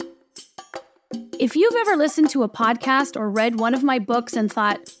If you've ever listened to a podcast or read one of my books and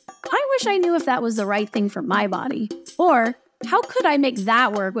thought, I wish I knew if that was the right thing for my body, or how could I make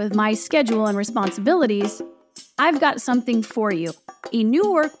that work with my schedule and responsibilities, I've got something for you. A new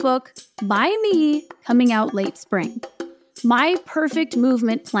workbook by me coming out late spring. My Perfect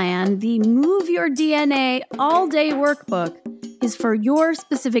Movement Plan, the Move Your DNA all-day workbook, is for your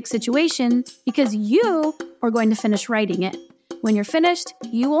specific situation because you are going to finish writing it. When you're finished,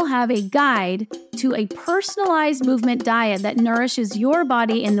 you will have a guide to a personalized movement diet that nourishes your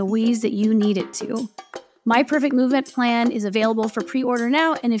body in the ways that you need it to. My Perfect Movement Plan is available for pre-order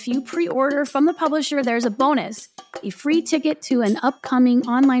now, and if you pre-order from the publisher, there's a bonus, a free ticket to an upcoming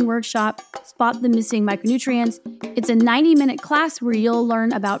online workshop, Spot the Missing Micronutrients. It's a 90-minute class where you'll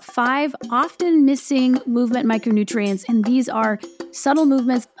learn about 5 often missing movement micronutrients, and these are subtle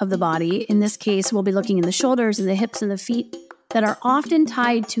movements of the body. In this case, we'll be looking in the shoulders and the hips and the feet that are often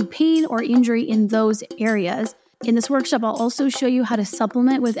tied to pain or injury in those areas. In this workshop, I'll also show you how to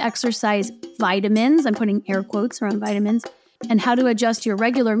supplement with exercise vitamins. I'm putting air quotes around vitamins, and how to adjust your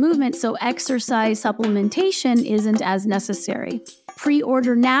regular movement so exercise supplementation isn't as necessary.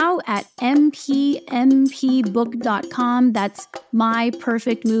 Pre-order now at mpmpbook.com. That's My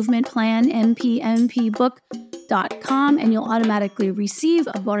Perfect Movement Plan, mpmpbook.com, and you'll automatically receive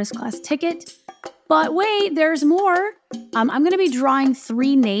a bonus class ticket. But wait, there's more. I'm going to be drawing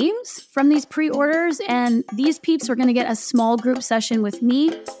 3 names from these pre-orders, and these peeps are going to get a small group session with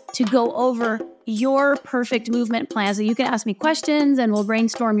me to go over your perfect movement plan. So you can ask me questions, and we'll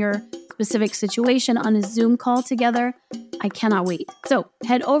brainstorm your specific situation on a Zoom call together. I cannot wait. So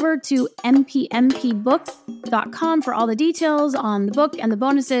head over to mpmpbook.com for all the details on the book and the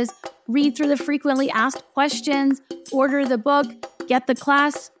bonuses. Read through the frequently asked questions, order the book, get the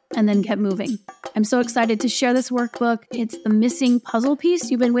class, and then get moving. I'm so excited to share this workbook. It's the missing puzzle piece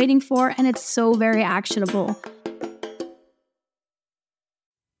you've been waiting for, and it's so very actionable.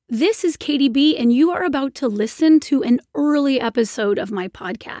 This is Katie B, and you are about to listen to an early episode of my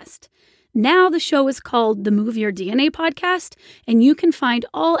podcast. Now the show is called the Move Your DNA Podcast, and you can find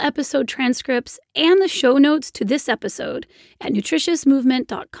all episode transcripts and the show notes to this episode at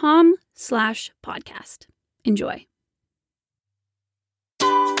nutritiousmovement.com/podcast. Enjoy.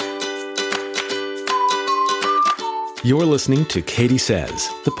 You're listening to Katie Says,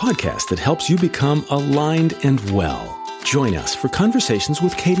 the podcast that helps you become aligned and well. Join us for conversations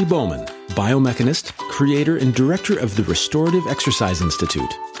with Katie Bowman, biomechanist, creator, and director of the Restorative Exercise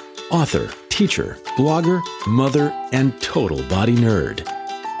Institute, author, teacher, blogger, mother, and total body nerd.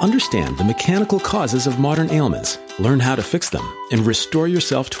 Understand the mechanical causes of modern ailments, learn how to fix them, and restore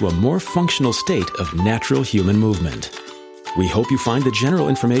yourself to a more functional state of natural human movement. We hope you find the general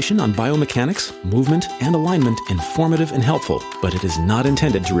information on biomechanics, movement, and alignment informative and helpful, but it is not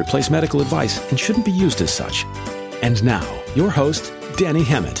intended to replace medical advice and shouldn't be used as such. And now, your host, Danny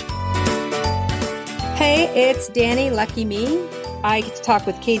Hemmett. Hey, it's Danny, lucky me. I get to talk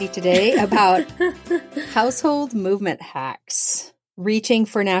with Katie today about household movement hacks. Reaching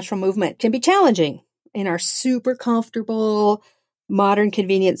for natural movement can be challenging in our super comfortable, modern,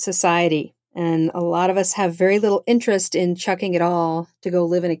 convenient society. And a lot of us have very little interest in chucking it all to go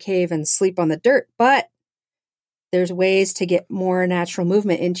live in a cave and sleep on the dirt. But there's ways to get more natural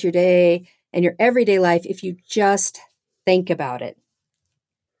movement into your day and your everyday life if you just think about it.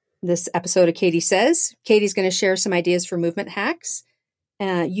 This episode of Katie Says, Katie's going to share some ideas for movement hacks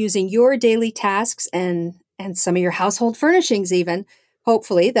using your daily tasks and some of your household furnishings even,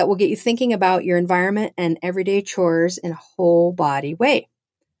 hopefully, that will get you thinking about your environment and everyday chores in a whole body way.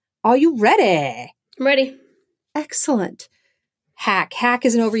 Are you ready? I'm ready. Excellent. Hack. Hack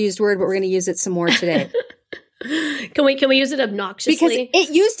is an overused word, but we're going to use it some more today. Can we use it obnoxiously? Because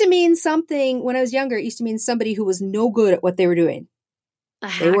it used to mean something, when I was younger, it used to mean somebody who was no good at what they were doing.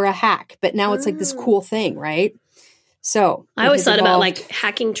 They were a hack, but now it's like this cool thing, right? So I always thought about like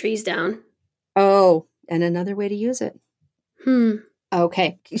hacking trees down. Oh, and another way to use it.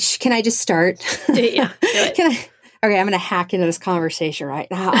 Okay. Can I just start? Yeah. Do it. Okay, I'm going to hack into this conversation right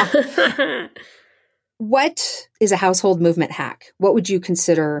now. What is a household movement hack? What would you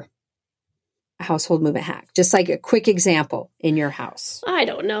consider a household movement hack? Just like a quick example in your house. I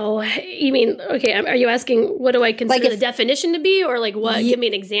don't know. You mean, okay, are you asking what do I consider the definition to be, or like what? Give me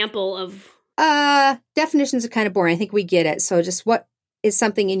an example of. Definitions are kind of boring. I think we get it. So just what is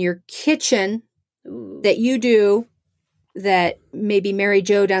something in your kitchen that you do that maybe Mary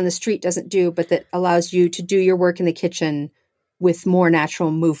Jo down the street doesn't do, but that allows you to do your work in the kitchen with more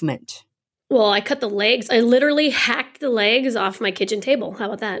natural movement? Well, I cut the legs. I literally hacked the legs off my kitchen table. How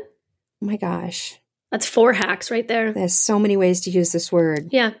about that? Oh my gosh. That's 4 hacks right there. There's so many ways to use this word.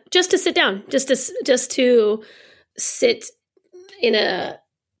 Yeah, just to sit down, just to sit in a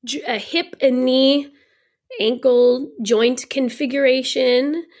hip and knee ankle joint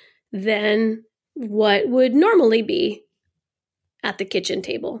configuration than what would normally be at the kitchen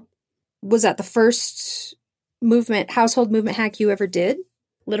table. Was that the first household movement hack you ever did?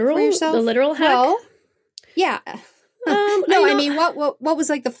 Literal? For yourself? The literal hack? Well, yeah. No, I mean, what was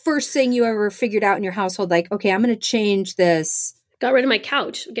like the first thing you ever figured out in your household? Like, okay, I'm going to change this. Got rid of my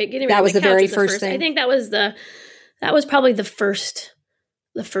couch. Getting rid that of was my the couch very was first thing. I think that was probably the first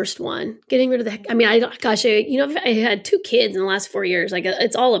one. Getting rid of I had 2 kids in the last 4 years. Like,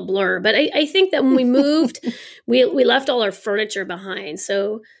 it's all a blur. But I think that when we moved, we left all our furniture behind.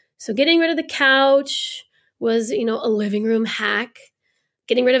 So getting rid of the couch was, a living room hack.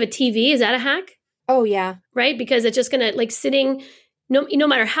 Getting rid of a TV, is that a hack? Oh, yeah. Right? Because it's just going to, like, sitting, no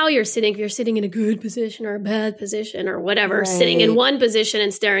matter how you're sitting, if you're sitting in a good position or a bad position or whatever, right. Sitting in one position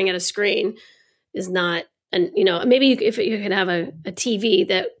and staring at a screen is not, and, maybe if you could have a TV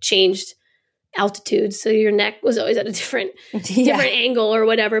that changed altitude, so your neck was always at a different angle or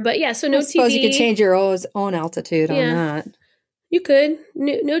whatever. But yeah, so no TV. I suppose you could change your own altitude on that. You could.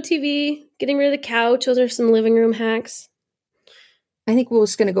 No TV, getting rid of the couch. Those are some living room hacks. I think we're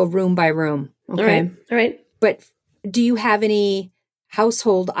just going to go room by room. Okay. All right. But do you have any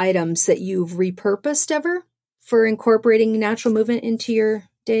household items that you've repurposed ever for incorporating natural movement into your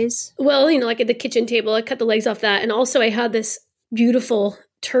days? Well, like at the kitchen table, I cut the legs off that. And also I had this beautiful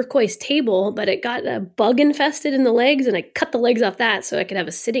turquoise table, but it got a bug infested in the legs, and I cut the legs off that so I could have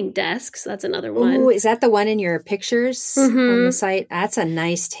a sitting desk. So that's another one. Oh, is that the one in your pictures on the site? That's a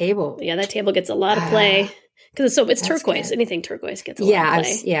nice table. Yeah, that table gets a lot of play. Because it's turquoise. Good. Anything turquoise gets a lot of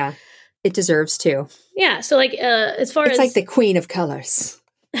play. It deserves to. Yeah. So like as far as... It's like the queen of colors.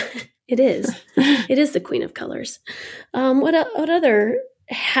 It is. It is the queen of colors. What other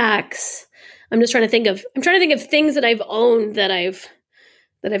hacks? I'm trying to think of things that I've owned that I've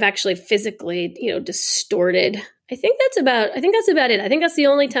actually physically, distorted. I think that's about it. I think that's the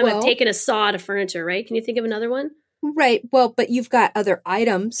only time I've taken a saw to furniture, right? Can you think of another one? Right. Well, but you've got other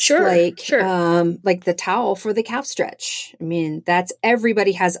items, like the towel for the calf stretch. I mean,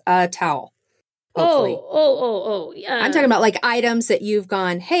 everybody has a towel. Hopefully. Oh. Yeah. I'm talking about like items that you've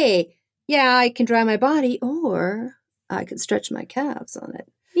gone, hey, yeah, I can dry my body, or I could stretch my calves on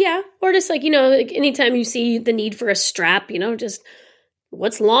it. Yeah. Or just like, like anytime you see the need for a strap, just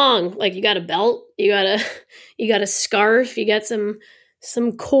what's long? Like you got a belt, you got a scarf, you got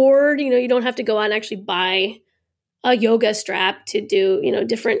some cord, you don't have to go out and actually buy a yoga strap to do,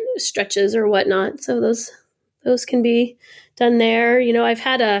 different stretches or whatnot. So those can be done there. I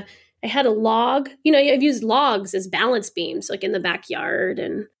had a log, I've used logs as balance beams, like in the backyard.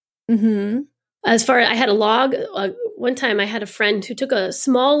 And as far as I had a log, one time I had a friend who took a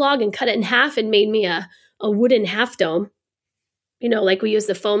small log and cut it in half and made me a wooden half dome. Like we use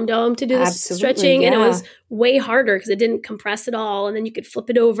the foam dome to do the stretching, and it was way harder because it didn't compress at all. And then you could flip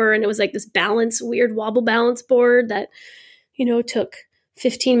it over, and it was like this weird wobble balance board that, took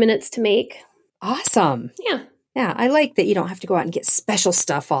 15 minutes to make. Awesome. Yeah. Yeah. I like that you don't have to go out and get special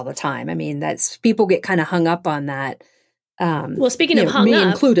stuff all the time. I mean, people get kind of hung up on that. Well, speaking of hung up, me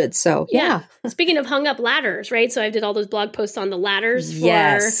included. So yeah. Speaking of hung up ladders, right? So I did all those blog posts on the ladders.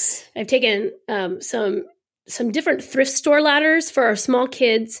 Yes. I've taken some different thrift store ladders for our small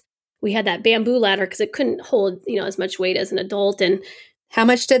kids. We had that bamboo ladder because it couldn't hold, as much weight as an adult. And how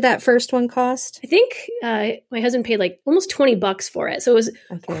much did that first one cost? I think my husband paid like almost $20 for it. So it was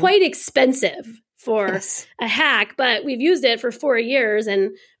quite expensive for a hack, but we've used it for 4 years,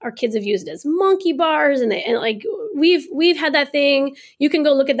 and our kids have used it as monkey bars, and like we've had that thing. You can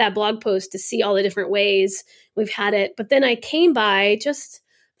go look at that blog post to see all the different ways we've had it. But then I came by just,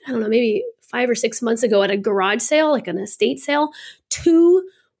 I don't know, maybe 5 or 6 months ago at a garage sale, like an estate sale, 2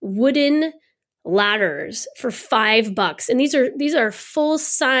 wooden ladders for $5. And these are full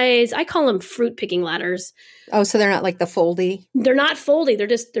size. I call them fruit picking ladders. Oh, so they're not like the foldy? They're not foldy.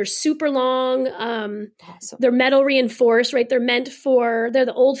 They're super long. Awesome. They're metal reinforced, right? They're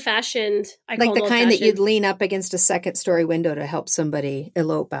the old fashioned. Like the kind that you'd lean up against a second story window to help somebody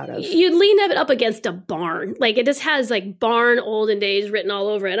elope out of. You'd lean it up against a barn. Like it just has like barn olden days written all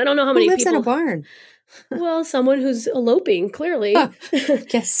over it. I don't know how many lives people in a barn. Well, someone who's eloping, clearly. Oh,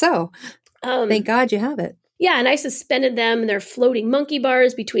 guess so. Thank God you have it. Yeah, and I suspended them, and they're floating monkey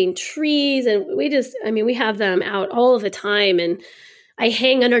bars between trees, and we have them out all of the time, and I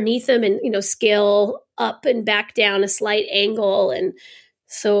hang underneath them and, scale up and back down a slight angle, and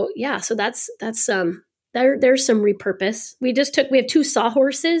so that's there's some repurpose. We have 2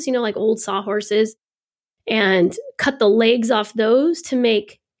 sawhorses, like old sawhorses. and cut the legs off those to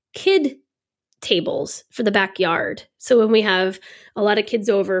make kid tables for the backyard. So when we have a lot of kids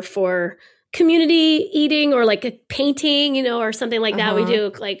over for community eating or like a painting, or something like that, we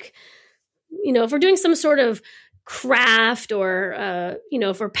do like, if we're doing some sort of craft or,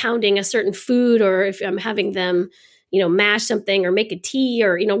 if we're pounding a certain food, or if I'm having them, mash something or make a tea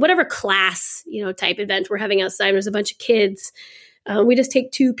or, whatever class, type event we're having outside. There's a bunch of kids. We just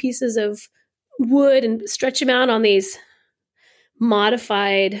take 2 pieces of wood and stretch them out on these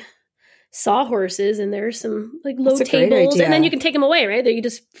modified sawhorses, and there's some like low tables, and then you can take them away, right? You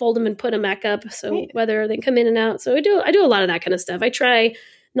just fold them and put them back up. So whether they come in and out. So I do a lot of that kind of stuff. I try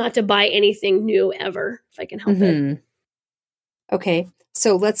not to buy anything new ever if I can help it. Okay.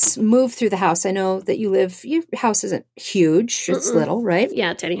 So let's move through the house. I know that your house isn't huge. It's little, right?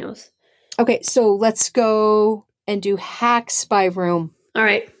 Yeah, tiny house. Okay. So let's go and do hacks by room. All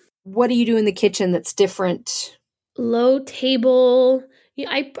right. What do you do in the kitchen that's different? Low table. Yeah,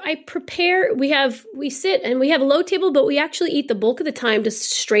 I prepare. We sit and we have a low table, but we actually eat the bulk of the time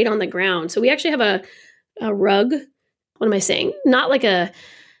just straight on the ground. So we actually have a rug. What am I saying? Not like a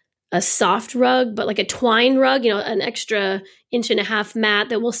soft rug, but like a twine rug, an extra 1.5 inch mat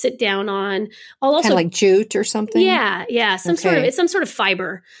that we'll sit down on. I'll also kind of like jute or something. Yeah. It's some sort of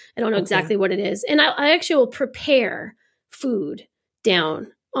fiber. I don't know exactly what it is. And I actually will prepare food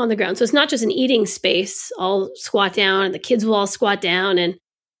down on the ground. So it's not just an eating space. I'll squat down and the kids will all squat down and,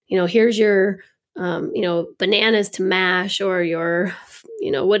 here's your, bananas to mash, or your,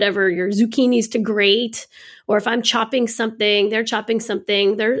 whatever, your zucchinis to grate. Or if I'm chopping something, they're chopping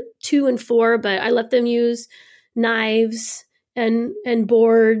something. They're 2 and 4, but I let them use knives and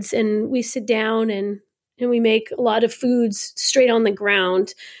boards, and we sit down and we make a lot of foods straight on the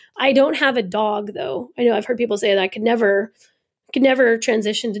ground. I don't have a dog though. I know I've heard people say that I could never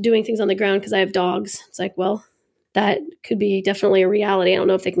transition to doing things on the ground because I have dogs. It's like, well, that could be definitely a reality. I don't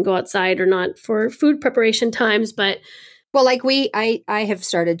know if they can go outside or not for food preparation times, but well, like I have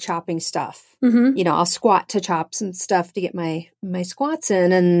started chopping stuff. I'll squat to chop some stuff to get my squats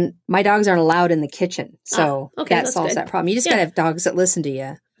in, and my dogs aren't allowed in the kitchen. So that solves that problem. You just got to have dogs that listen to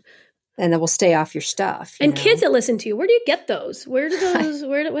you and that will stay off your stuff. And kids that listen to you. Where do you get those? What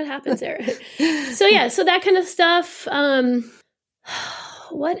happens there? So that kind of stuff.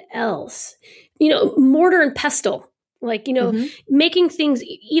 What else? Mortar and pestle, like, making things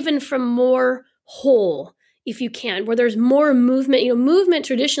even from more whole, if you can, where there's more movement. Movement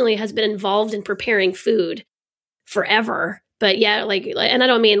traditionally has been involved in preparing food forever. But yeah, and I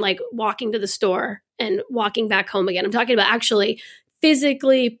don't mean like walking to the store and walking back home again. I'm talking about actually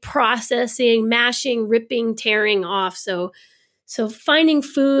physically processing, mashing, ripping, tearing off. So finding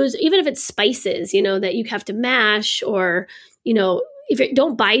foods, even if it's spices, that you have to mash, or, if you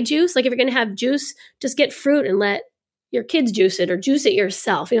don't buy juice, like if you're going to have juice, just get fruit and let your kids juice it, or juice it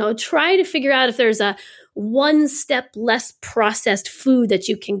yourself. Try to figure out if there's a one step less processed food that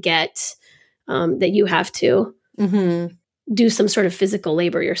you can get, that you have to do some sort of physical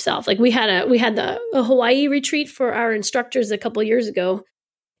labor yourself. Like we had a Hawaii retreat for our instructors a couple years ago.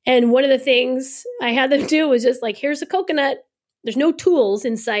 And one of the things I had them do was just like, here's a coconut. There's no tools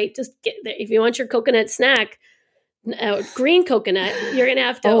in sight. Just if you want your coconut snack, green coconut, you're going to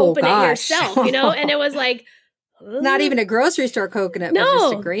have to open it yourself, and it was like, not even a grocery store coconut, but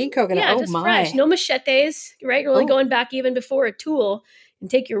just a green coconut. Yeah, just fresh. No machetes, right? You're really going back even before a tool, and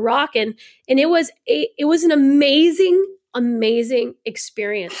take your rock. And it was an amazing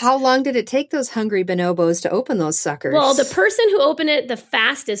experience. How long did it take those hungry bonobos to open those suckers? Well, the person who opened it the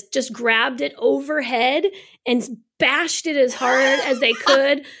fastest just grabbed it overhead and bashed it as hard as they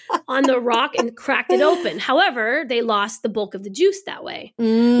could on the rock and cracked it open. However, they lost the bulk of the juice that way,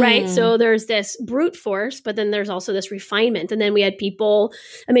 right? So there's this brute force, but then there's also this refinement. And then we had people,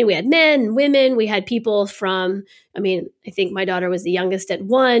 we had men, women, we had people from, I think my daughter was the youngest at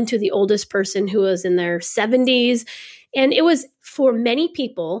 1 to the oldest person who was in their 70s. And it was, for many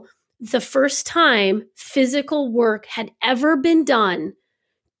people, the first time physical work had ever been done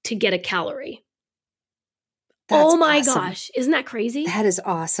to get a calorie. That's awesome. Gosh. Isn't that crazy? That is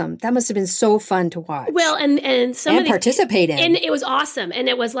awesome. That must have been so fun to watch. Well, and some of participate in. And it was awesome. And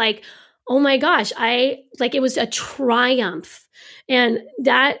it was like, oh my gosh, it was a triumph. And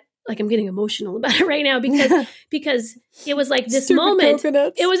that, I'm getting emotional about it right now because it was like this moment.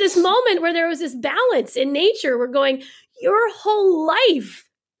 Coconuts. It was this moment where there was this balance in nature. We're going, your whole life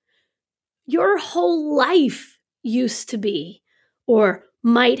used to be, or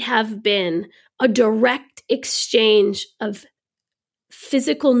might have been, a direct exchange of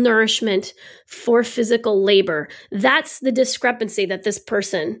physical nourishment for physical labor. That's the discrepancy that this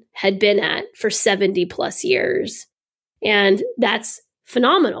person had been at for 70 plus years. And that's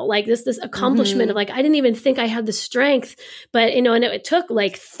phenomenal. Like this accomplishment of like, I didn't even think I had the strength, but and it took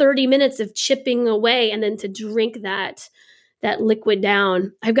like 30 minutes of chipping away and then to drink that liquid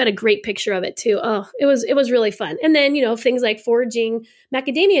down. I've got a great picture of it too. Oh, it was really fun. And then, things like foraging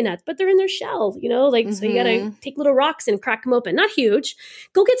macadamia nuts, but they're in their shell, so you got to take little rocks and crack them open. Not huge.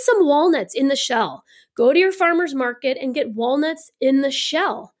 Go get some walnuts in the shell. Go to your farmer's market and get walnuts in the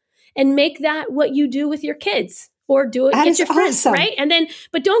shell and make that what you do with your kids. Or do it with your friends, right? And then,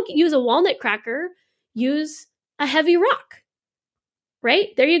 but don't use a walnut cracker. Use a heavy rock,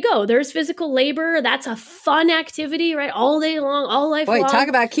 right? There you go. There's physical labor. That's a fun activity, right? All day long, all life long. Boy, talk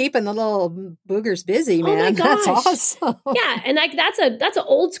about keeping the little boogers busy, man. Oh my gosh. That's awesome. Yeah, and like that's an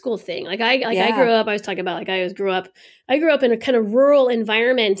old school thing. Like I grew up. I was talking about like I grew up in a kind of rural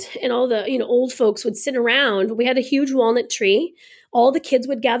environment, and all the old folks would sit around. We had a huge walnut tree. All the kids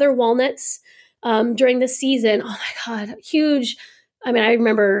would gather walnuts. During the season. Oh my God, huge. I mean, I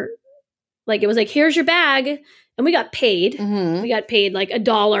remember like, it was like, here's your bag. And we got paid. We got paid like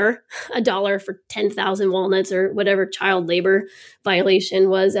 $1 for 10,000 walnuts or whatever child labor violation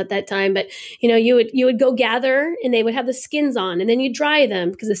was at that time. But, you would go gather and they would have the skins on and then you dry them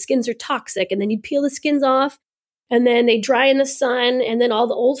because the skins are toxic. And then you'd peel the skins off and then they dry in the sun. And then all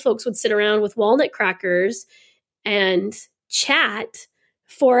the old folks would sit around with walnut crackers and chat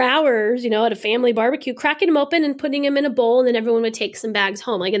 4 hours, at a family barbecue, cracking them open and putting them in a bowl. And then everyone would take some bags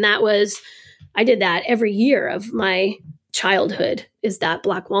home. Like, and I did that every year of my childhood, is that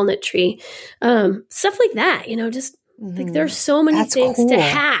black walnut tree. Stuff like that, just like there's so many things to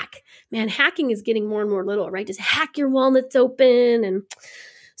hack. Man, hacking is getting more and more little, right? Just hack your walnuts open. And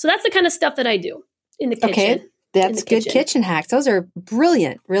so that's the kind of stuff that I do in the kitchen. Okay. That's good kitchen hacks. Those are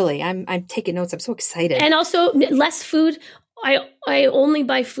brilliant, really. I'm taking notes. I'm so excited. And also less food. I only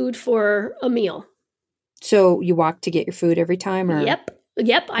buy food for a meal. So you walk to get your food every time? Or? Yep.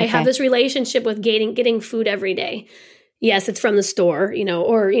 Okay. I have this relationship with getting food every day. Yes, it's from the store,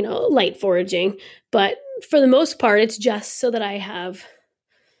 or, light foraging. But for the most part, it's just so that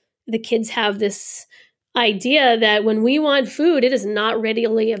the kids have this idea that when we want food, it is not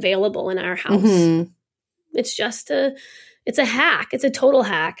readily available in our house. Mm-hmm. It's just it's a hack. It's a total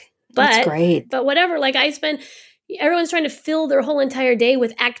hack. But, that's great. But whatever, like everyone's trying to fill their whole entire day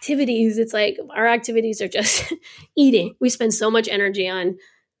with activities. It's like our activities are just eating. We spend so much energy on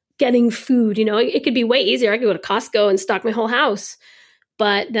getting food. It could be way easier. I could go to Costco and stock my whole house,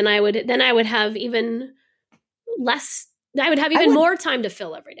 but then I would have even less. I would have even more time to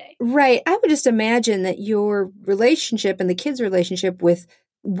fill every day. Right. I would just imagine that your relationship and the kids' relationship with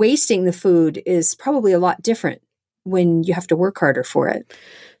wasting the food is probably a lot different when you have to work harder for it.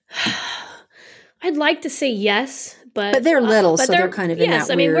 I'd like to say yes, but they're little, so they're kind of in that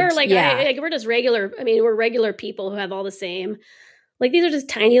weird. We're like, we're just regular. We're regular people who have all the same. Like these are just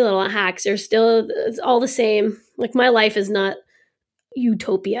tiny little hacks. It's all the same. Like my life is not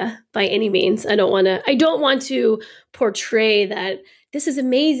utopia by any means. I don't want to portray that this is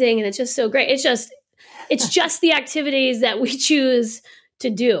amazing and it's just so great. It's just the activities that we choose to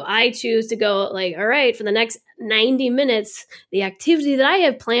do. I choose to go like, all right, for the next 90 minutes, the activity that I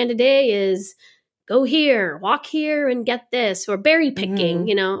have planned today is go here, walk here and get this, or berry picking,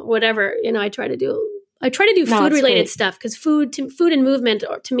 whatever, I try to do food related stuff because food and movement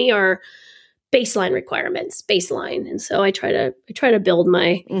to me are baseline requirements, and so I try to build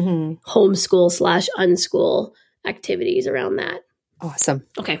my homeschool / unschool activities around that. Awesome.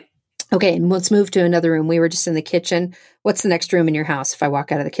 Okay, and let's move to another room. We were just in the kitchen. What's the next room in your house if I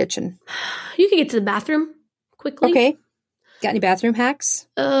walk out of the kitchen? You can get to the bathroom quickly. Okay. Got any bathroom hacks?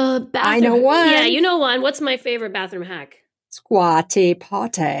 I know one. Yeah, you know one. What's my favorite bathroom hack? Squatty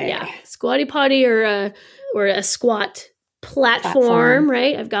potty. Yeah, squatty potty or a squat platform,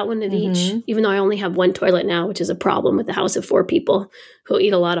 right? I've got one of each, even though I only have one toilet now, which is a problem with the house of 4 people who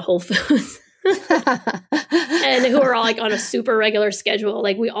eat a lot of Whole Foods. And who are all like on a super regular schedule.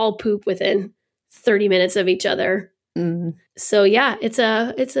 Like we all poop within 30 minutes of each other. So yeah,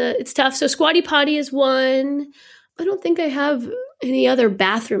 it's tough. So squatty potty is one. I don't think I have any other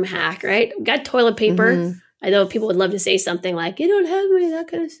bathroom hack, right? Got toilet paper. I know people would love to say something like, you don't have any of that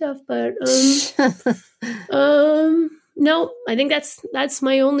kind of stuff, but no, I think that's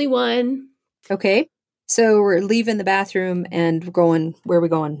my only one. Okay. So we're leaving the bathroom and where are we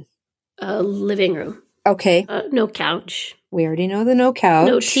going? Living room. Okay. No couch. We already know the no couch.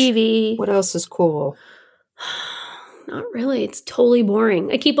 No TV. What else is cool? Not really. It's totally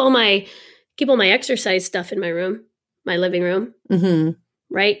boring. I keep all my exercise stuff in my room. my living room, Mm-hmm.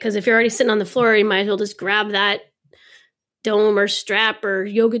 right? Because if you're already sitting on the floor, you might as well just grab that dome or strap or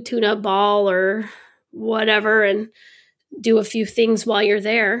yoga tune-up ball or whatever and do a few things while you're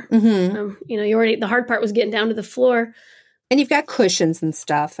there. Mm-hmm. You already, the hard part was getting down to the floor. And you've got cushions and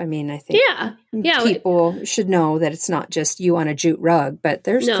stuff. I mean, I think Yeah. people should know that it's not just you on a jute rug, but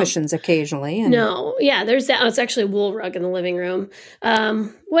there's cushions occasionally. And there's that. Oh, it's actually a wool rug in the living room.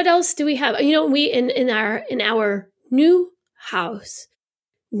 What else do we have? We in our new house,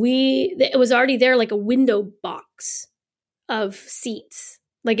 it was already there, like a window box of seats.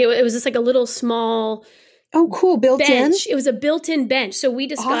 Like it was just like a little small. Oh, cool. Built in? It was a built-in bench. So we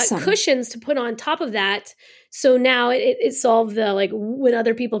just Awesome. got cushions to put on top of that. So now it solved the, like, when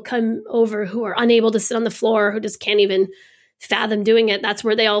other people come over who are unable to sit on the floor, who just can't even fathom doing it, that's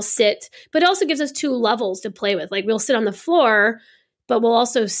where they all sit. But it also gives us 2 levels to play with. Like, we'll sit on the floor, but we'll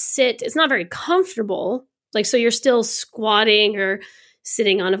also sit. It's not very comfortable. Like, so you're still squatting or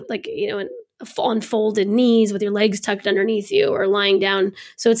sitting on, on folded knees with your legs tucked underneath you or lying down.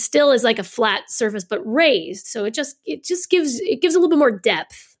 So it still is like a flat surface, but raised. So it gives a little bit more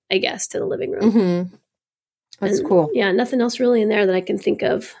depth, I guess, to the living room. Mm-hmm. That's cool. Yeah, nothing else really in there that I can think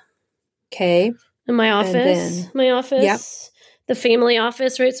of. Okay. In my office, Yep. The family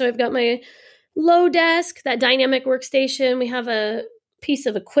office, right? So I've got my low desk, that dynamic workstation. We have a piece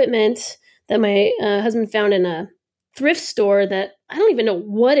of equipment that my husband found in a thrift store that I don't even know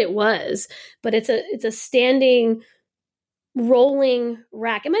what it was, but it's a standing rolling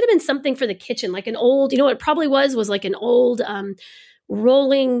rack. It might have been something for the kitchen, like an old, what it probably was like an old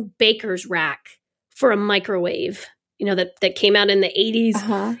rolling baker's rack for a microwave, that came out in the 80s.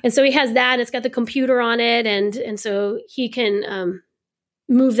 Uh-huh. And so he has that, and it's got the computer on it. And so he can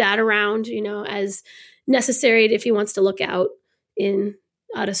move that around, as necessary if he wants to look out a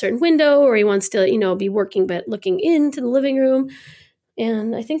certain window, or he wants to, be working, but looking into the living room.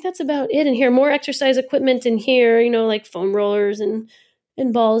 And I think that's about it in here. More exercise equipment in here, like foam rollers and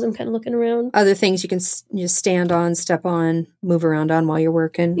balls. I'm kind of looking around. Other things you can just stand on, step on, move around on while you're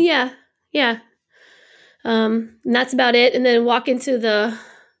working. Yeah. And that's about it. And then walk into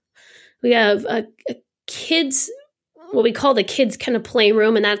we have a kids, what we call the kids kind of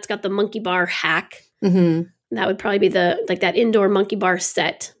playroom, and that's got the monkey bar hack. Mm-hmm. That would probably be that indoor monkey bar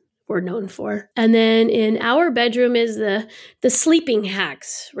set we're known for. And then in our bedroom is the sleeping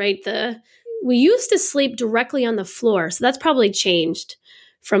hacks, right? We used to sleep directly on the floor, so that's probably changed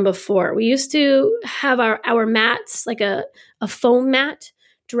from before. We used to have our mats, like a foam mat,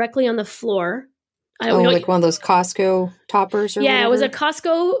 directly on the floor. Like one of those Costco toppers or whatever? It was a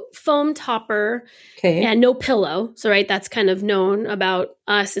Costco foam topper. Okay. And no pillow. So, right, that's kind of known about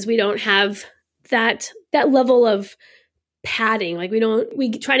us, is we don't have that level of padding. Like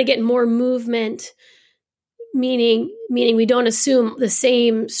we try to get more movement, meaning we don't assume the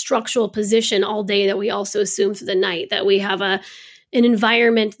same structural position all day that we also assume through the night, that we have an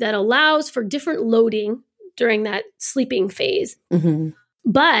environment that allows for different loading during that sleeping phase. Mm-hmm.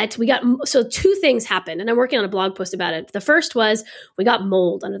 But 2 things happened, and I'm working on a blog post about it. The first was we got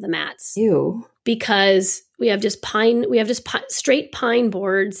mold under the mats. Ew. Because we have just straight pine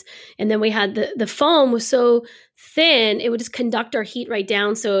boards, and then we had the foam was so thin it would just conduct our heat right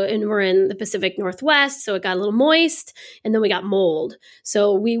down. And we're in the Pacific Northwest, so it got a little moist, and then we got mold.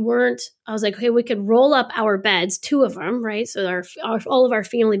 So I was like, okay, we could roll up our beds, 2 of them, right? So all of our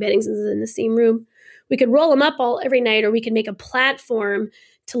family beddings is in the same room. We could roll them up every night, or we could make a platform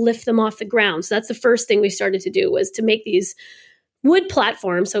to lift them off the ground. So that's the first thing we started to do, was to make these wood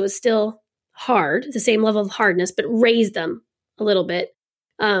platforms. So it was still hard, the same level of hardness, but raise them a little bit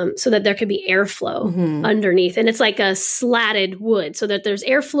so that there could be airflow underneath. And it's like a slatted wood so that there's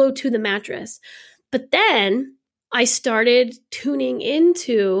airflow to the mattress. But then I started tuning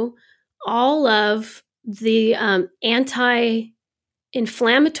into all of the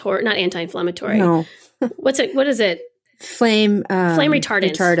anti-inflammatory, not anti-inflammatory. No. What is it? Flame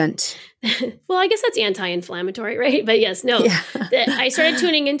retardant. Well, I guess that's anti-inflammatory, right? But yes, no. Yeah. I started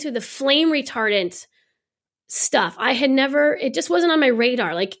tuning into the flame retardant stuff. It just wasn't on my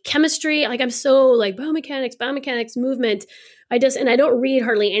radar. Like chemistry, like I'm so like biomechanics, movement. I don't read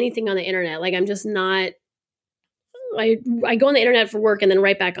hardly anything on the internet. Like I'm just not, I go on the internet for work and then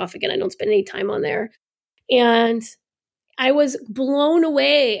right back off again. I don't spend any time on there. And I was blown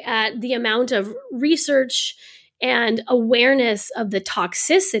away at the amount of research and awareness of the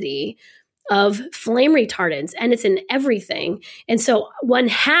toxicity of flame retardants, and it's in everything. And so one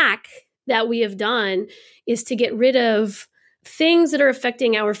hack that we have done is to get rid of things that are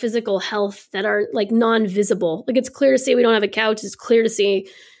affecting our physical health that are like non-visible. Like it's clear to see we don't have a couch. It's clear to see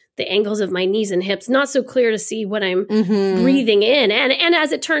the angles of my knees and hips. Not so clear to see what I'm breathing in. And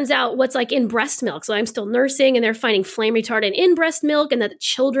as it turns out, what's like in breast milk. So I'm still nursing and they're finding flame retardant in breast milk, and that the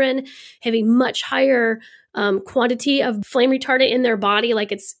children have a much higher quantity of flame retardant in their body.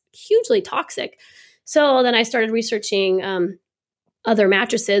 Like it's hugely toxic. So then I started researching other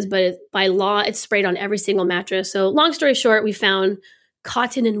mattresses, but by law, it's sprayed on every single mattress. So long story short, we found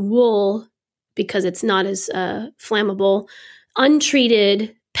cotton and wool because it's not as flammable,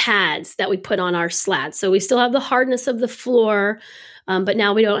 untreated pads that we put on our slats. So we still have the hardness of the floor, but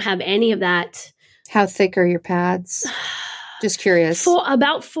now we don't have any of that. How thick are your pads? Just curious.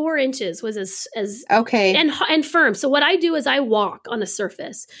 About 4 inches was as okay, and firm. So what I do is I walk on a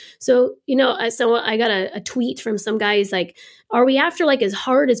surface. So so I got a tweet from some guy. He's like, "Are we after like as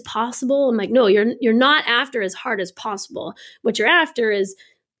hard as possible?" I'm like, "No, you're not after as hard as possible. What you're after is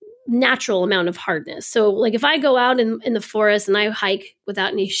natural amount of hardness." So like if I go out in the forest and I hike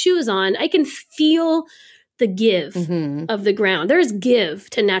without any shoes on, I can feel the give of the ground. There is give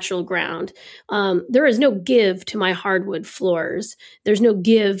to natural ground. There is no give to my hardwood floors. There's no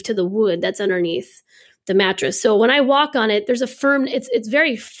give to the wood that's underneath the mattress. So when I walk on it, there's a firm, it's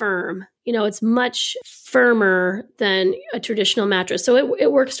very firm. It's much firmer than a traditional mattress. So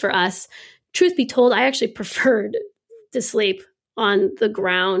it works for us. Truth be told, I actually preferred to sleep on the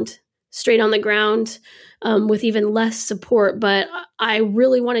ground, straight on the ground, with even less support. But I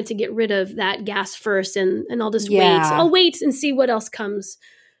really wanted to get rid of that gas first, and I'll just wait. I'll wait and see what else comes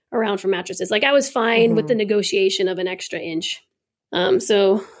around for mattresses. Like I was fine with the negotiation of an extra inch.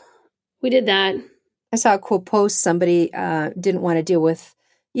 So we did that. I saw a cool post. Somebody didn't want to deal with,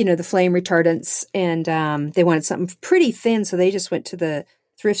 the flame retardants, and they wanted something pretty thin. So they just went to the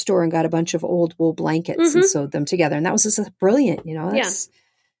thrift store and got a bunch of old wool blankets and sewed them together. And that was just brilliant. That's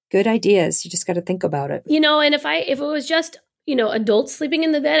good ideas. You just got to think about it. And if it was just, adults sleeping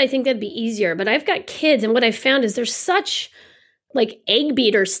in the bed, I think that'd be easier. But I've got kids, and what I found is there's such like egg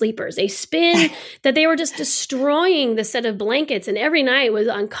beater sleepers. They spin that they were just destroying the set of blankets. And every night was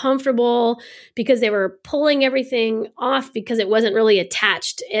uncomfortable because they were pulling everything off because it wasn't really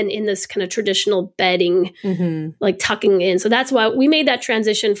attached and in this kind of traditional bedding, like tucking in. So that's why we made that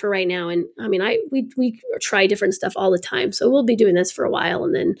transition for right now. And I mean, we try different stuff all the time. So we'll be doing this for a while,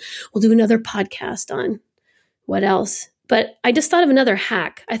 and then we'll do another podcast on what else. But I just thought of another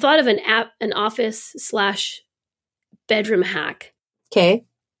hack. I thought of an office/bedroom hack. Okay.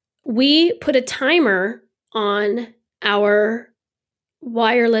 We put a timer on our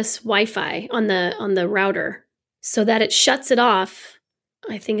wireless Wi-Fi on the router so that it shuts it off.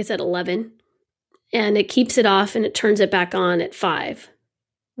 I think it's at 11, and it keeps it off and it turns it back on at 5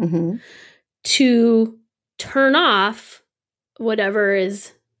 to turn off whatever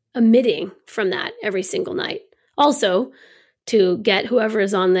is emitting from that every single night. Also, to get whoever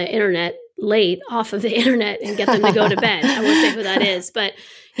is on the internet late off of the internet and get them to go to bed. I won't say who that is, but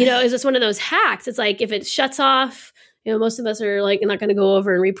it's just one of those hacks. It's like if it shuts off, most of us are like not going to go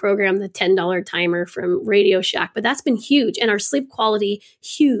over and reprogram the $10 timer from Radio Shack, but that's been huge, and our sleep quality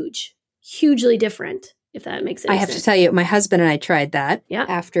hugely different. If that makes sense. I have to tell you, my husband and I tried that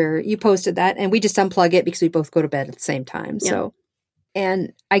after you posted that, and we just unplug it because we both go to bed at the same time. Yeah. So,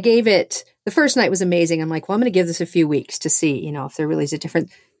 and I gave it, the first night was amazing. I'm like, well, I'm going to give this a few weeks to see, if there really is a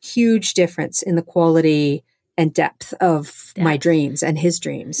huge difference in the quality and depth of my dreams and his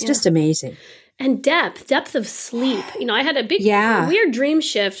dreams. Just amazing. And depth of sleep. I had a big, weird dream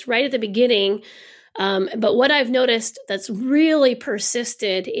shift right at the beginning. But what I've noticed that's really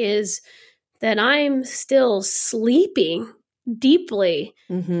persisted is that I'm still sleeping deeply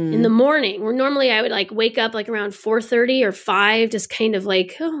in the morning, where normally I would like wake up like around 4:30 or 5, just kind of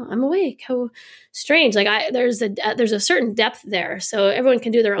like, oh, I'm awake. How strange. Like there's a certain depth there. So everyone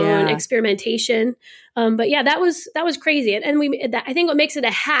can do their own experimentation. But yeah, that was crazy. And I think what makes it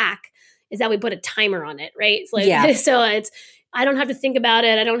a hack is that we put a timer on it, right? It's like, so I don't have to think about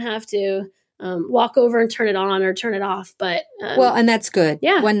it. I don't have to walk over and turn it on or turn it off. But well, and that's good.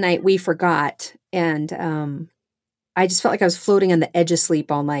 Yeah. One night we forgot, and I just felt like I was floating on the edge of sleep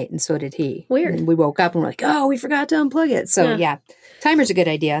all night, and so did he. Weird. And we woke up and we're like, oh, we forgot to unplug it. So timer's a good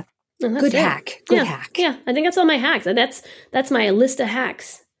idea. Good hack. Good hack. Yeah, I think that's all my hacks. That's my list of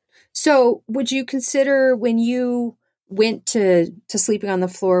hacks. So would you consider when you went to sleeping on the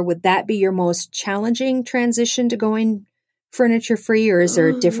floor, would that be your most challenging transition to going furniture free, or is there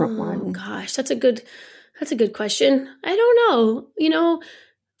a different one? Oh gosh, that's a good question. I don't know.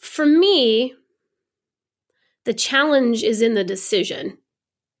 For me, the challenge is in the decision.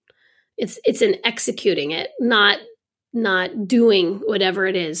 It's in executing it, not doing whatever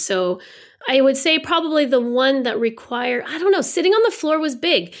it is. So I would say probably the one that required, I don't know, sitting on the floor was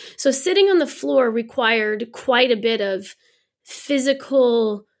big. So sitting on the floor required quite a bit of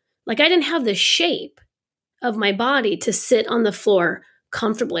physical, like I didn't have the shape of my body to sit on the floor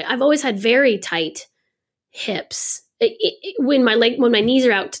comfortably. I've always had very tight hips. When my knees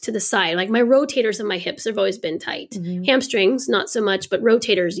are out to the side, like my rotators of my hips have always been tight. Mm-hmm. Hamstrings, not so much, but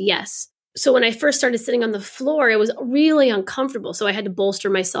rotators, yes. So when I first started sitting on the floor, it was really uncomfortable. So I had to bolster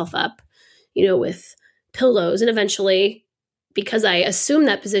myself up, with pillows. And eventually, because I assumed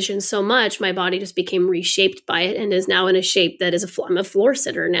that position so much, my body just became reshaped by it and is now in a shape that is I'm a floor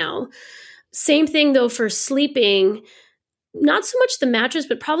sitter now. Same thing though for sleeping, not so much the mattress,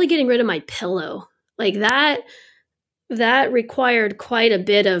 but probably getting rid of my pillow. Like that required quite a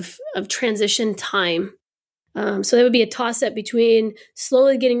bit of transition time. So that would be a toss-up between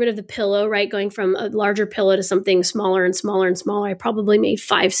slowly getting rid of the pillow, right? Going from a larger pillow to something smaller and smaller and smaller. I probably made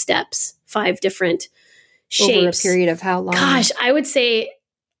 5 steps, 5 different shapes. Over a period of how long? Gosh, I would say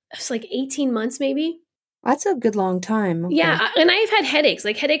it's like 18 months maybe. That's a good long time. Okay. Yeah. And I've had headaches.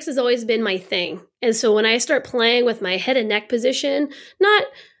 Like headaches has always been my thing. And so when I start playing with my head and neck position,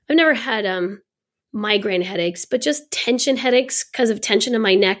 I've never had migraine headaches, but just tension headaches because of tension in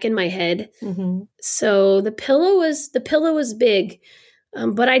my neck and my head. Mm-hmm. So the pillow was big,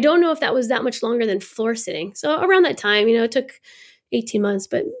 but I don't know if that was that much longer than floor sitting. So around that time, it took 18 months,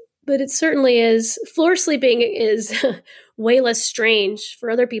 but it certainly is. Floor sleeping is way less strange for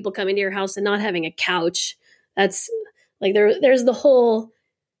other people coming to your house and not having a couch. That's like there's the whole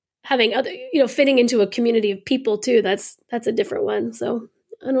having other, fitting into a community of people too. That's a different one. So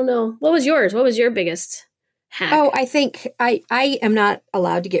I don't know. What was yours? What was your biggest hack? Oh, I think I am not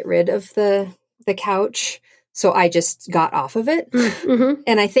allowed to get rid of the couch. So I just got off of it. Mm-hmm.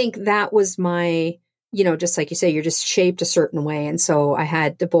 And I think that was my, just like you say, you're just shaped a certain way. And so I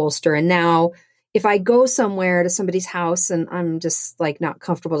had to bolster. And now if I go somewhere to somebody's house and I'm just like not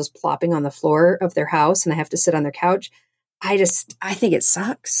comfortable just plopping on the floor of their house and I have to sit on their couch, I think it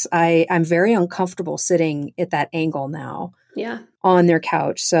sucks. I'm very uncomfortable sitting at that angle now. Yeah. On their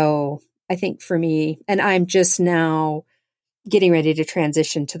couch. So I think for me, and I'm just now getting ready to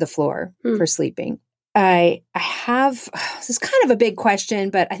transition to the floor for sleeping. I have, this is kind of a big question,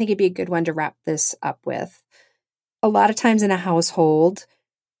 but I think it'd be a good one to wrap this up with. A lot of times in a household,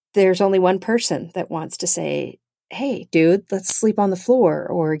 there's only one person that wants to say, hey, dude, let's sleep on the floor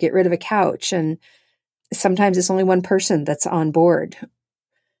or get rid of a couch. And sometimes it's only one person that's on board.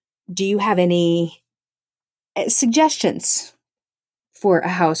 Do you have any suggestions for a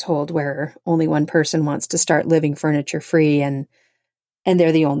household where only one person wants to start living furniture free and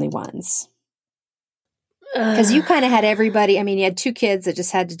they're the only ones? Because you kind of had everybody. I mean, you had 2 kids that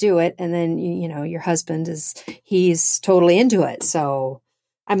just had to do it. And then, your husband he's totally into it. So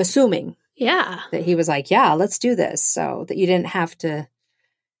I'm assuming that he was like, yeah, let's do this. So that you didn't have to.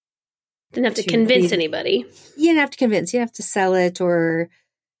 Didn't have to convince anybody. You didn't have to convince. You didn't have to sell it or.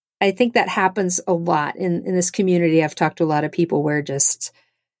 I think that happens a lot in this community. I've talked to a lot of people where just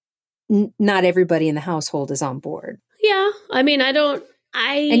not everybody in the household is on board. Yeah. I mean,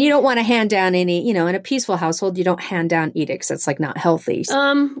 and you don't want to hand down any, in a peaceful household, you don't hand down edicts. That's like not healthy.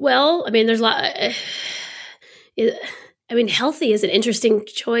 Well, I mean, there's a lot. Healthy is an interesting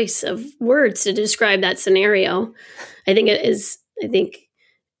choice of words to describe that scenario. I think it is. I think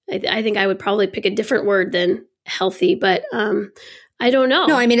I would probably pick a different word than healthy, but, I don't know.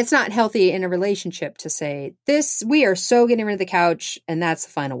 No, I mean, it's not healthy in a relationship to say this, we are so getting rid of the couch and that's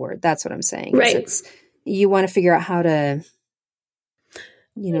the final word. That's what I'm saying. Right. You want to figure out how to,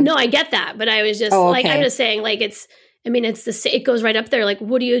 No, I get that. But I was just I'm just saying like, it goes right up there. Like,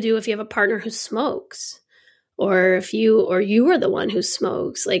 what do you do if you have a partner who smokes or if you are the one who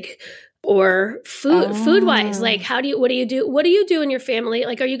smokes, like, or food wise, like, what do you do in your family?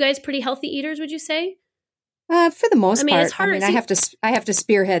 Like, are you guys pretty healthy eaters, would you say? For the most part, it's hard. I have to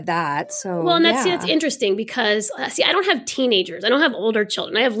spearhead that. So, well, and that's interesting because I don't have teenagers. I don't have older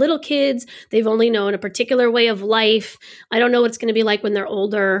children. I have little kids. They've only known a particular way of life. I don't know what it's going to be like when they're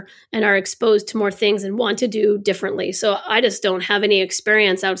older and are exposed to more things and want to do differently. So I just don't have any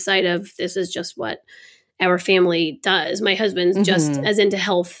experience outside of this is just what our family does. My husband's just as into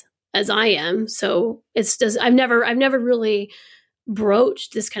health as I am. So it's just I've never really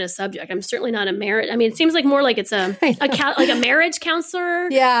broached this kind of subject. I'm certainly not a marriage. I mean, it seems like more like it's like a marriage counselor,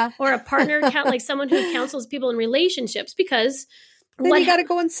 or a partner, like someone who counsels people in relationships. Because then you got to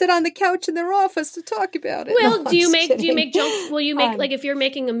go and sit on the couch in their office to talk about it. Well, do you make junk? Will you make like if you're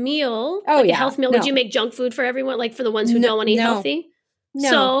making a meal, a health meal? Would you make junk food for everyone, like for the ones who don't want to eat healthy?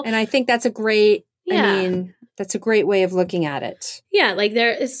 No, and I think that's a great. I mean, That's a great way of looking at it. Yeah, like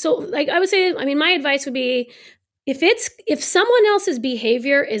there is so like I would say, I mean, my advice would be if someone else's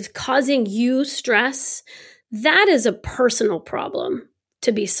behavior is causing you stress, that is a personal problem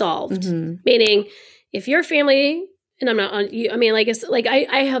to be solved. Meaning if your family, and I'm not on you, I mean, like it's like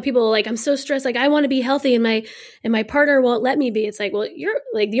I have people like, I'm so stressed, like I want to be healthy and my partner won't let me be. It's like, well, you're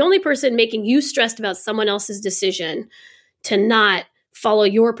like the only person making you stressed about someone else's decision to not follow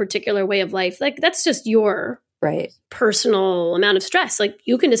your particular way of life. Like that's just your personal amount of stress. Like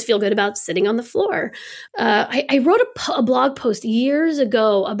you can just feel good about sitting on the floor. I wrote a blog post years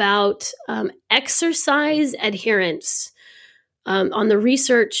ago about exercise adherence on the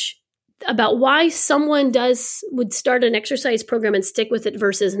research about why someone would start an exercise program and stick with it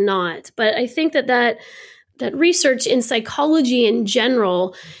versus not. But I think that research in psychology in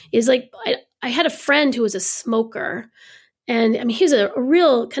general is like, I had a friend who was a smoker, and I mean, he's a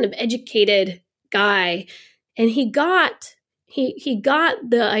real kind of educated guy. And he got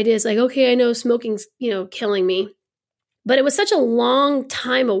the ideas like, okay, I know smoking's, killing me. But it was such a long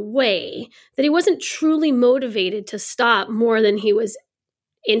time away that he wasn't truly motivated to stop more than he was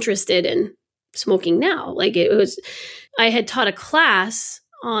interested in smoking now. Like I had taught a class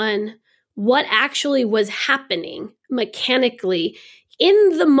on what actually was happening mechanically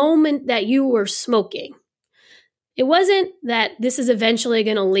in the moment that you were smoking. It wasn't that this is eventually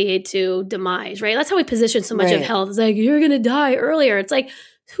going to lead to demise, right? That's how we position so much of health. It's like, you're going to die earlier. It's like,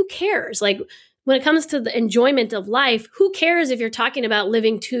 who cares? Like when it comes to the enjoyment of life, who cares if you're talking about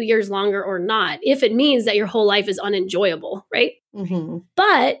living 2 years longer or not, if it means that your whole life is unenjoyable, right? Mm-hmm.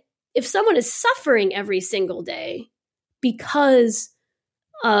 But if someone is suffering every single day because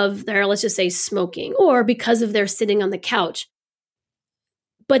of their, let's just say, smoking, or because of their sitting on the couch,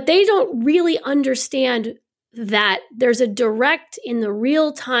 but they don't really understand that there's a direct in the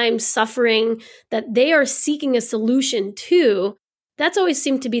real time suffering that they are seeking a solution to, that's always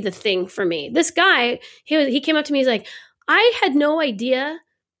seemed to be the thing for me. This guy, he came up to me, he's like, I had no idea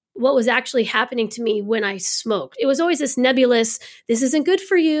what was actually happening to me when I smoked. It was always this nebulous, this isn't good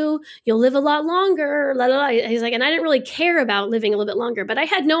for you, you'll live a lot longer, la, la, la. He's like, and I didn't really care about living a little bit longer, but I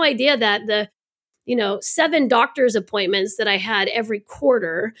had no idea that the 7 doctor's appointments that I had every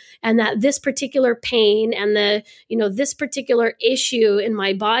quarter, and that this particular pain and this particular issue in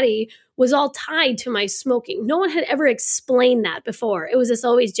my body was all tied to my smoking. No one had ever explained that before. It was this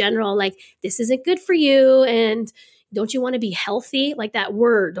always general, like, this isn't good for you. And don't you want to be healthy? Like that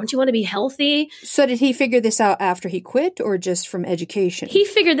word, don't you want to be healthy? So did he figure this out after he quit or just from education? He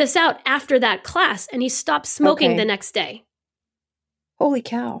figured this out after that class, and he stopped smoking the next day. Holy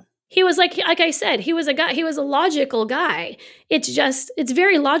cow. He was like I said, he was a logical guy. It's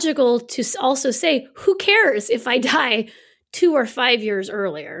very logical to also say, who cares if I die 2 or 5 years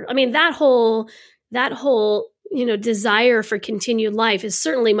earlier? I mean, that whole desire for continued life is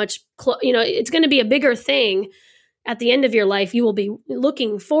certainly much, it's going to be a bigger thing at the end of your life. You will be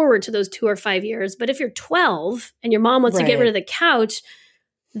looking forward to those 2 or 5 years. But if you're 12 and your mom wants to get rid of the couch,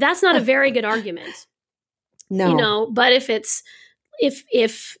 that's not a very good argument. No. But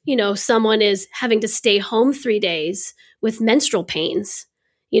if someone is having to stay home 3 days with menstrual pains,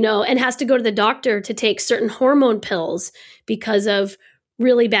 and has to go to the doctor to take certain hormone pills because of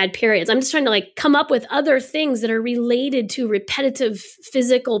really bad periods. I'm just trying to come up with other things that are related to repetitive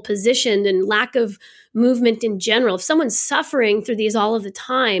physical position and lack of movement in general. If someone's suffering through these all of the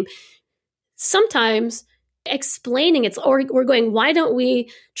time, sometimes explaining it's, or we're going, why don't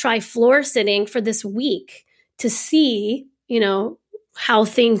we try floor sitting for this week to see,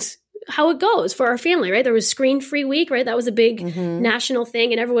 how it goes for our family, right? There was screen-free week, right? That was a big national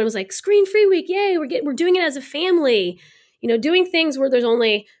thing, and everyone was like, screen-free week, yay, we're doing it as a family. Doing things where there's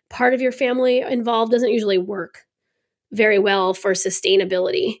only part of your family involved doesn't usually work very well for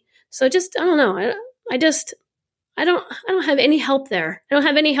sustainability. So I don't know. I don't have any help there. I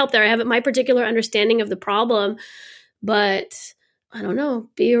have my particular understanding of the problem, but I don't know,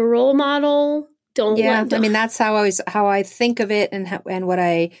 be a role model. I mean, that's how I think of it, and what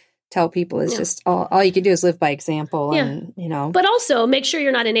I tell people is just all you can do is live by example, and But also make sure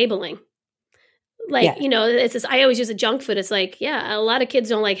you're not enabling. It's this, I always use a junk food. It's like, a lot of kids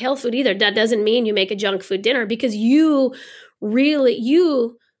don't like health food either. That doesn't mean you make a junk food dinner, because if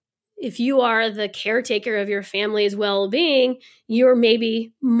you are the caretaker of your family's well-being, you're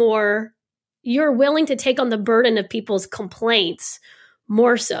willing to take on the burden of people's complaints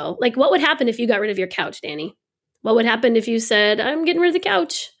more so. Like, what would happen if you got rid of your couch, Danny? What would happen if you said, I'm getting rid of the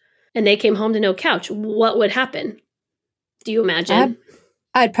couch, and they came home to no couch? What would happen? Do you imagine?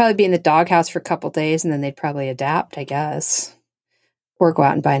 I'd probably be in the doghouse for a couple of days, and then they'd probably adapt, I guess, or go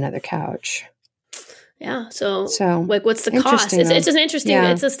out and buy another couch. Yeah. So like, what's the cost? It's just interesting.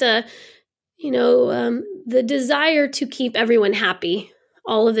 Yeah. It's just the desire to keep everyone happy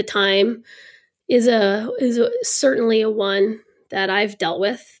all of the time is certainly a one that I've dealt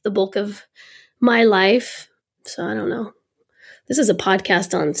with the bulk of my life. So I don't know. This is a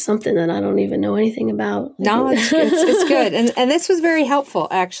podcast on something that I don't even know anything about. No, it's good. And this was very helpful,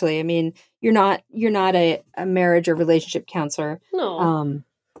 actually. I mean, you're not a marriage or relationship counselor. No.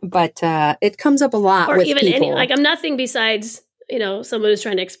 But it comes up a lot with even people. I'm nothing besides, someone who's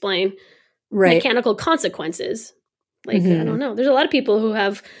trying to explain mechanical consequences. Like, I don't know. There's a lot of people who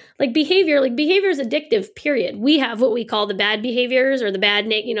have behavior. Like, behavior is addictive, period. We have what we call the bad behaviors or the bad,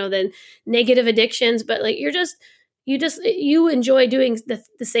 the negative addictions. But you enjoy doing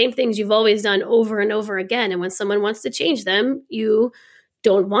the same things you've always done over and over again. And when someone wants to change them, you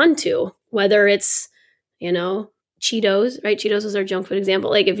don't want to, whether it's, Cheetos, right? Cheetos is our junk food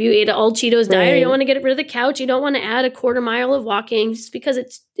example. Like, if you ate an all Cheetos diet, you don't want to get rid of the couch. You don't want to add a quarter mile of walking just because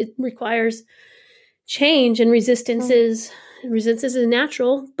it requires change, and resistance is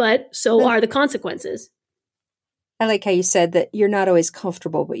natural, but so are the consequences. I like how you said that you're not always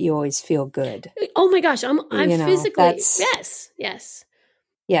comfortable, but you always feel good. Oh my gosh, I'm physically, yes.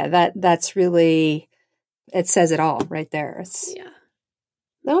 Yeah, that's really, it says it all right there.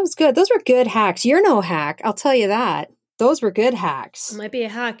 That was good. Those were good hacks. You're no hack, I'll tell you that. Those were good hacks. It might be a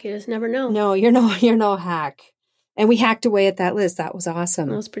hack. You just never know. No, you're no hack. And we hacked away at that list. That was awesome.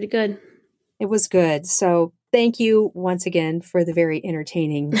 That was pretty good. It was good. So thank you once again for the very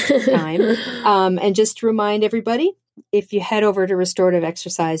entertaining time. And just to remind everybody, if you head over to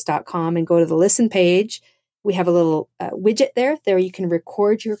restorativexercise.com and go to the listen page, we have a little widget there. There you can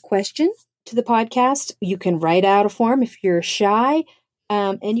record your question to the podcast. You can write out a form if you're shy,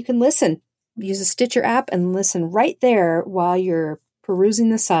 and you can listen. Use a Stitcher app and listen right there while you're perusing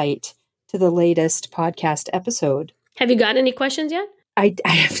the site to the latest podcast episode. Have you gotten any questions yet? I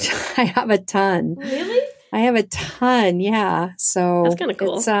have a ton. Really? I have a ton. Yeah. So that's kind of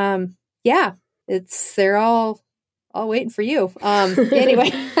cool. It's they're all waiting for you.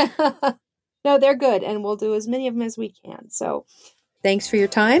 Anyway, no, they're good, and we'll do as many of them as we can. So thanks for your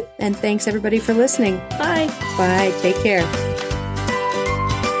time, and thanks everybody for listening. Bye. Bye. Take care.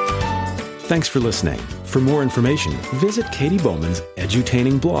 Thanks for listening. For more information, visit Katie Bowman's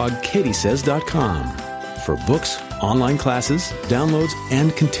edutaining blog, katiesays.com. For books, online classes, downloads,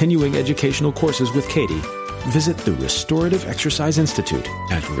 and continuing educational courses with Katie, visit the Restorative Exercise Institute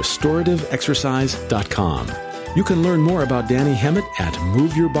at restorativexercise.com. You can learn more about Danny Hemmett at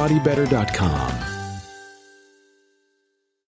moveyourbodybetter.com.